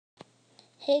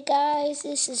Hey guys,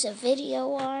 this is a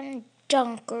video on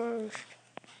dunkers.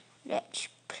 Let's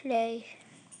play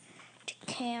the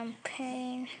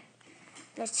campaign.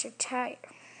 Let's retire.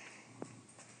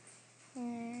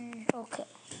 Okay.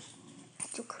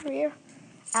 To career,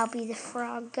 I'll be the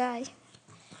frog guy.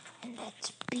 And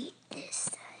let's beat this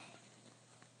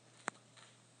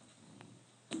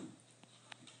thing.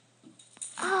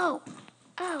 Oh,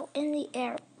 in the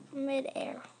air,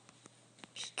 mid-air.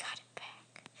 He got it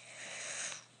back.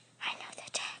 I know the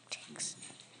tactics.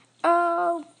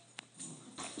 Oh.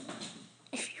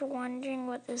 If you're wondering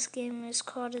what this game is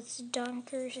called, it's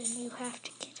Dunkers, and you have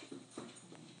to get it.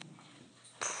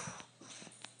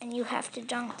 And you have to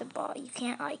dunk the ball. You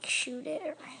can't, shoot it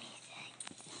or anything.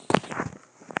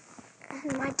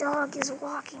 And my dog is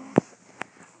walking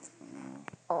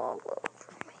all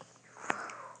over me.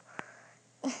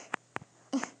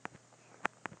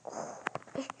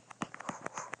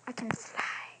 I can fly.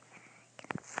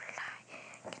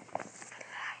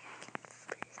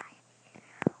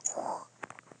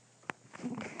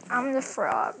 I'm the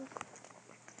frog.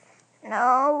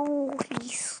 No, he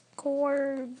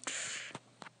scored.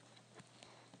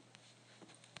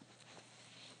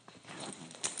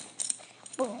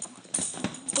 Boom,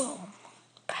 boom,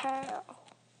 pow.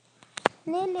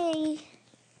 Lily.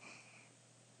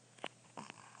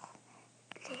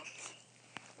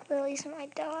 Lily's my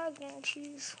dog, and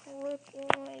she's licking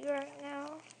me right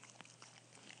now.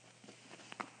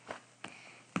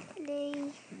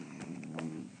 Lily.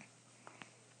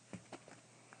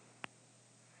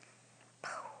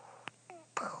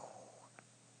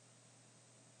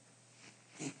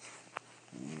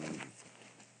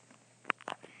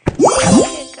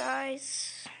 Okay,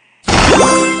 guys.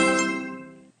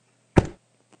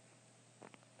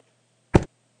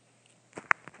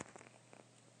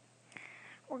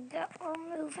 We're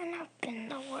moving up in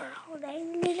the world,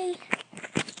 Lily?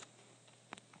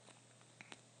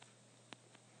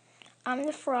 I'm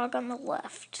the frog on the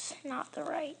left, not the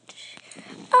right.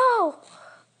 Oh!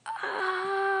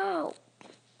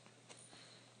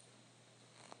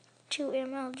 2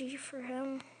 MLG for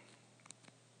him.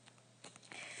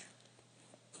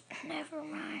 Never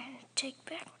mind. Take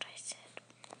back what I said.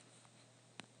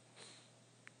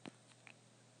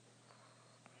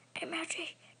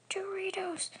 MLG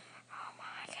Doritos. Oh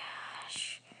my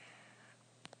gosh.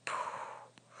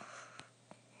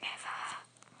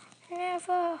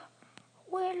 Never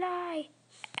will I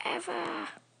ever.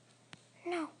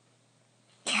 No.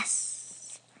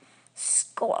 Yes.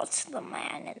 Squats the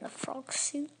man in the frog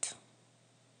suit.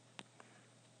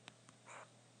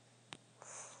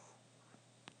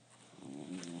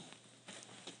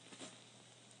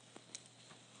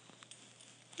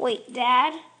 Wait,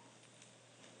 Dad?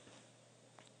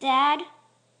 Dad?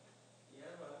 Yeah,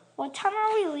 bud. What time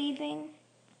are we leaving?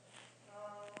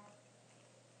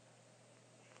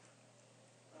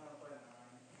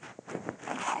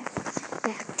 Okay,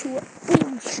 back to it.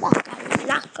 Boom,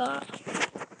 shakalaka.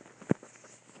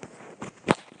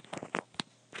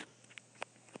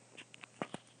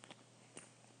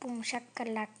 Boom,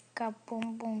 shakalaka,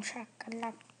 boom,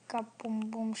 shakalaka,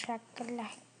 boom,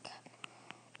 shakalaka.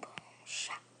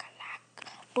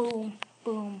 Boom, shakalaka,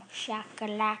 boom,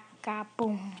 shakalaka,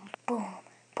 boom, boom,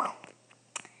 boom,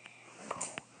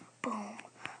 boom,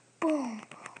 boom,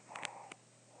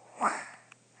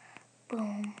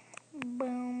 boom,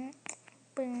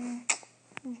 boom, boom,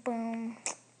 boom,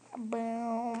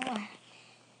 boom.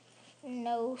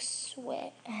 No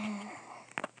sweat.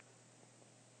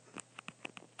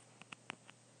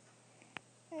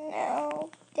 No,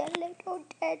 the little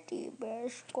teddy bear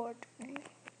scored me.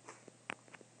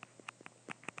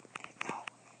 No,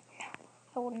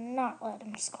 I will not let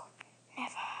him score.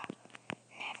 Never.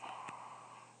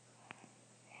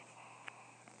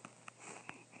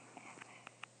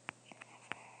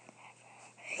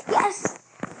 Yes!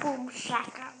 Boom,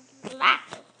 shaka, black.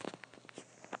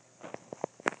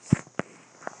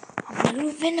 I'm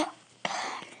moving up.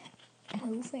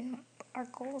 Our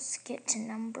goal is to get to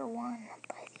number 1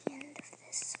 by the end of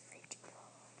this video.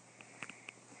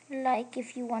 Like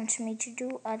if you want me to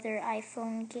do other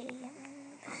iPhone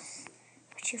games,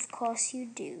 which of course you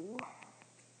do.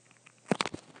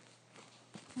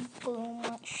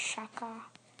 Boom, shaka.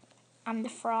 I'm the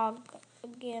frog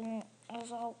again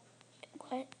as all.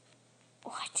 What?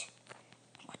 What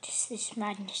is this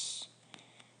madness?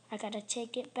 I gotta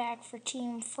take it back for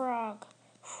Team Frog.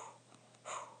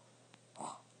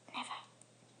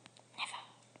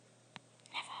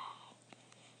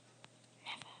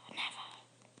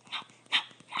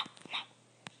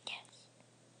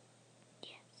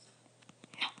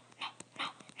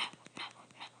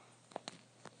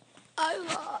 I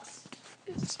lost.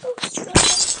 It's so strong.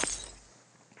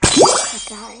 But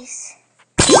guys,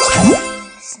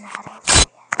 it's not over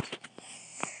yet.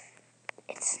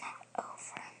 It's not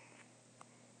over.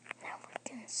 Now we're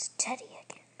getting steady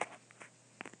again.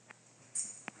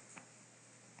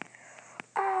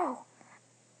 Oh,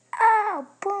 oh,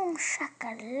 boom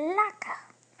shakalaka.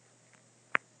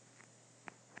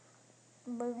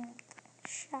 Boom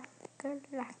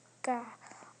shakalaka.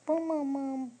 Boom, boom,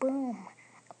 boom, boom.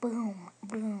 Boom,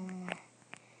 boom.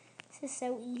 This is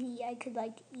so easy. I could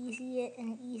like easy it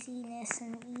and easiness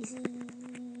and easy,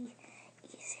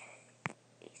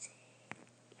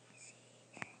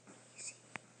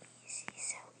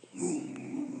 so easy.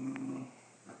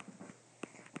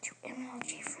 To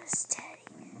MLG for steady.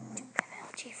 To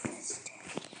MLG for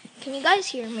steady. Can you guys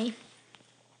hear me?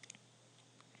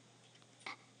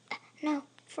 No,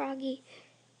 Froggy.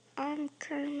 I'm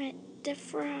Kermit the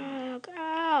Frog.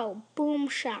 Oh, boom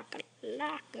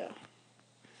shakalaka.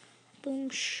 Boom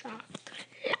shakalaka.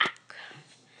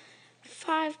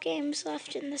 5 games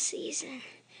left in the season.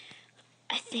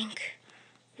 I think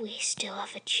we still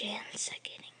have a chance at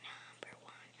getting number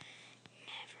 1.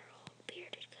 Never old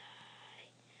bearded guy.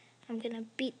 I'm gonna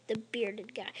beat the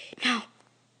bearded guy. No.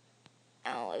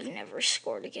 Oh, I've never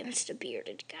scored against a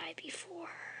bearded guy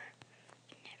before.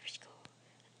 Never scored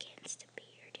against a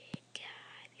bearded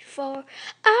guy before.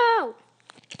 Oh!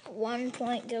 1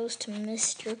 point goes to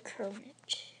Mr. Kermit.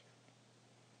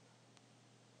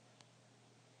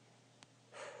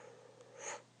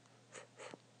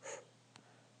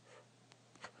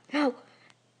 No.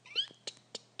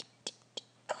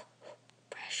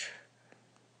 Pressure.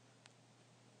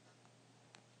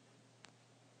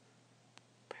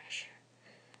 Pressure.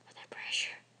 Oh, that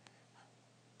pressure.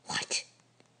 What?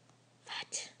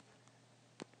 What?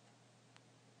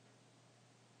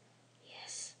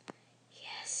 Yes.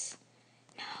 Yes.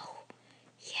 No.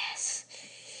 Yes.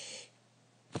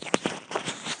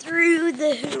 Through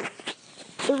the hoop.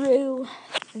 Through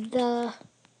the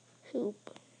hoop.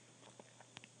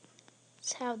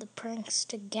 That's how the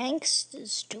prankster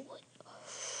gangsters do it.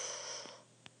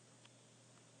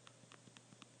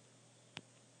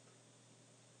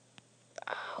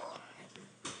 Oh.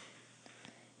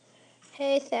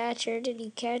 Hey Thatcher, did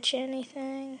you catch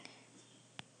anything?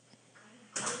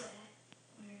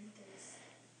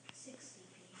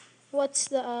 What's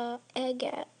the egg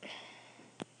at?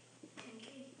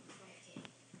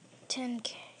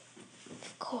 10K.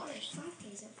 Of course.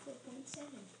 5K's at 4.7.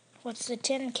 What's the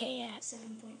 10K at?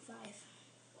 7.5.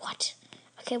 What?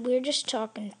 Okay, we're just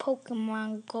talking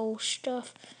Pokemon Go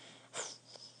stuff.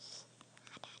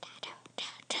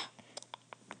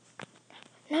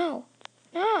 No,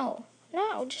 no,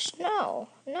 no, just no,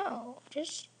 no,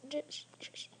 just.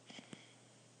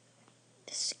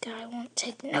 This guy won't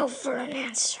take no for an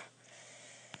answer.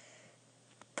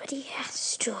 But he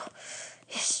has to.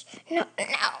 Yes, no.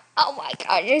 Oh my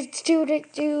God, it's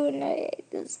 2-2, and I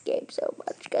hate this game so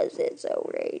much because it's so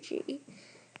ragey.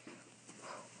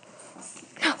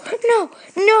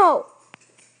 No.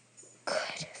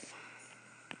 Good.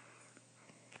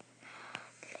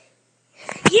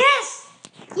 Yes.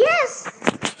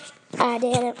 I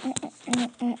did it.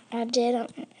 I did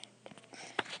it.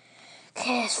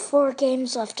 Okay, there's 4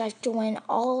 games left. I have to win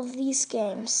all of these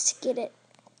games to get it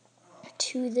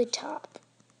to the top.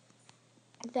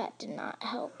 That did not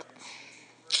help.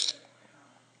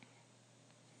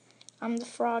 I'm the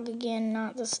frog again,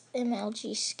 not this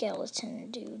MLG skeleton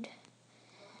dude.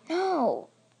 No.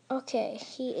 Okay,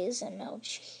 he is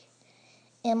MLG.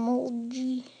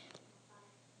 MLG.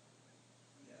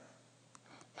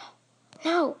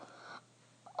 No.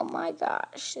 Oh my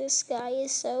gosh, this guy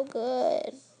is so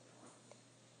good.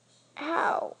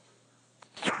 How?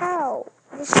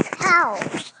 Just how?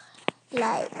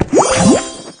 Like,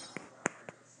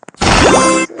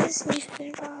 is this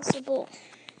even possible?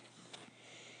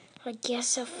 I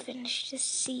guess I'll finish this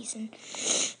season.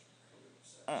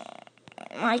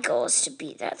 My goal is to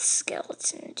beat that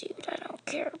skeleton dude. I don't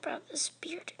care about this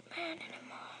bearded man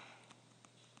anymore.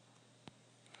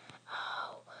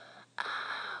 Oh.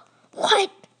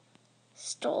 What?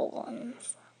 Stolen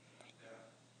from me.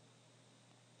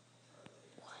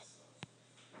 What?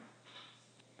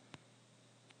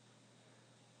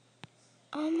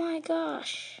 Oh my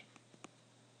gosh.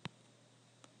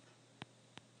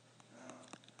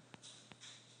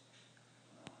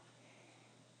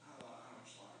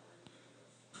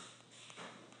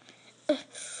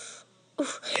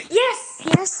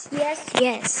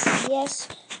 Yes.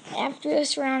 After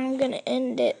this round, I'm going to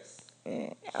end it.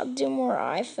 I'll do more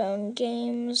iPhone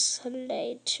games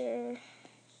later.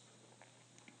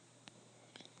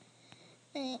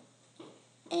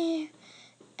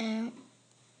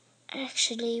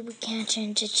 Actually, we can't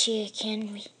turn to chia,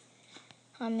 can we?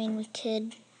 I mean, we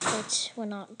could, but we're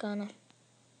not gonna.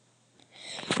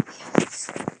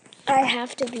 I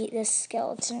have to beat this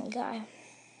skeleton guy.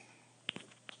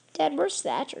 Dad, where's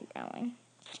Thatcher going?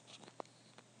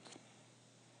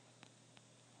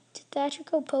 Did Thatcher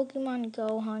go Pokemon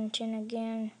Go hunting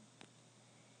again?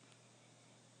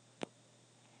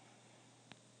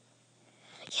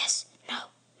 Yes, no,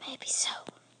 maybe so.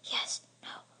 Yes, no,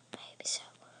 maybe so.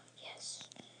 Yes,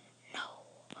 no,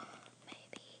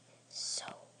 maybe so.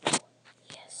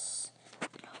 Yes,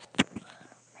 no,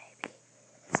 maybe.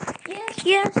 Yes,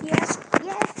 yes, yes,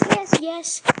 yes, yes,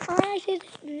 yes. I did.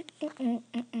 Yes,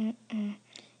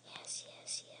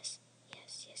 yes, yes,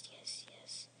 yes, yes, yes,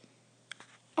 yes.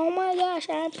 Oh my gosh,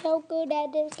 I'm so good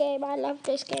at this game. I love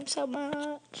this game so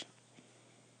much.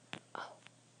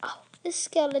 Oh, this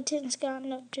skeleton's got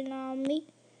nothing on me.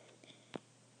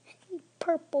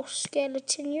 Purple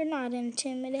skeleton, you're not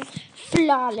intimidating.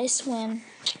 Flawless win.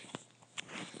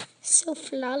 So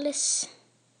flawless.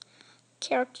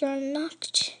 Character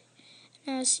unlocked.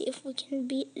 Now see if we can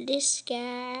beat this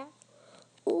guy.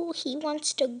 Oh, he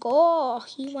wants to go.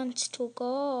 He wants to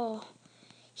go.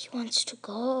 He wants to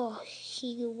go.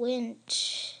 He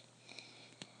went.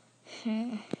 No, no,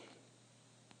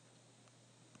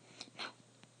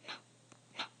 no,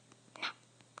 no.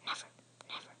 Never,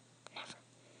 never, never.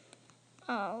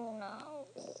 Oh no.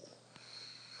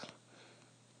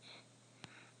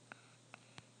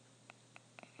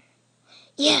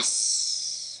 Yes.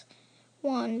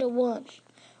 1-1.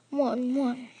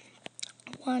 1-1.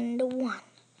 1-1.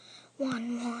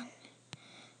 1-1.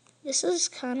 This is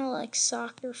kind of like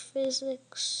soccer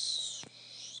physics.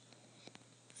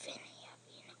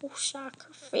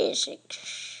 Soccer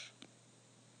physics.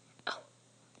 Oh,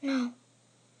 no.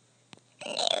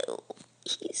 No.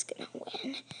 He's gonna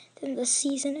win. Then the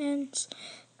season ends.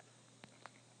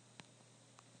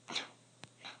 No.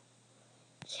 No.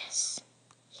 Yes.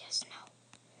 Yes, no.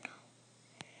 No.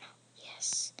 No.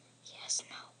 Yes. Yes,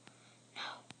 no. No.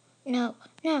 No.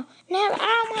 No. No.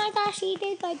 Oh my gosh, he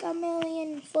did like a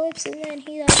million flips and then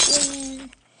he like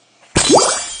went.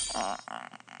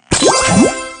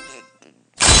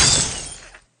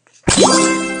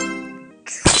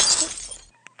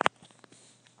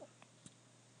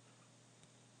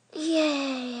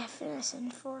 Yay, I finished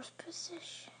in 4th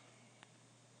position.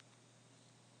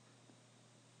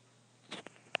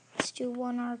 Let's do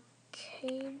one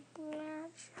arcade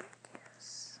match,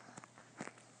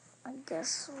 I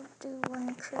guess we'll do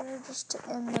one critter just to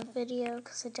end the video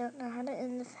because I don't know how to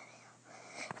end the video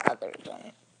other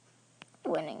than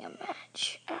winning a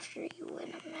match. After you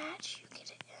win a match, you get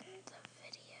to end the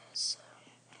video. So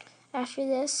after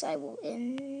this, I will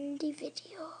end the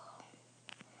video.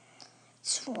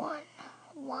 It's 1,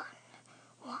 1,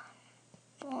 1,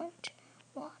 point,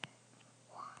 1,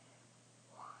 1,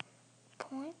 1,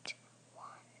 point, 1,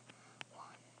 1,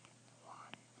 1,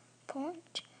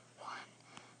 point, 1,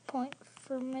 point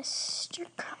for Mr.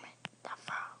 Kermit the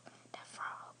Frog, the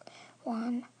frog.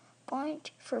 1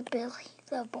 point for Billy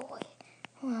the boy.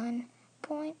 1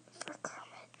 point for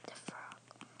Kermit the Frog.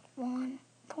 1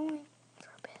 point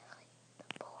for Billy the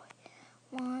boy.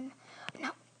 1.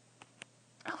 No,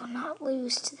 I will not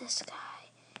lose to this guy.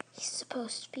 He's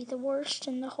supposed to be the worst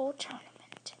in the whole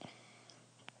tournament.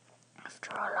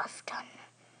 After all I've done,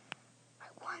 I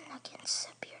won against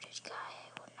the bearded guy.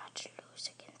 I will not lose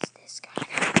against this guy.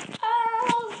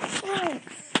 Oh,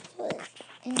 foot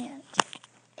and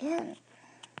in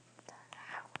the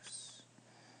house.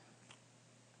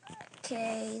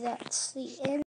 Okay, that's the end.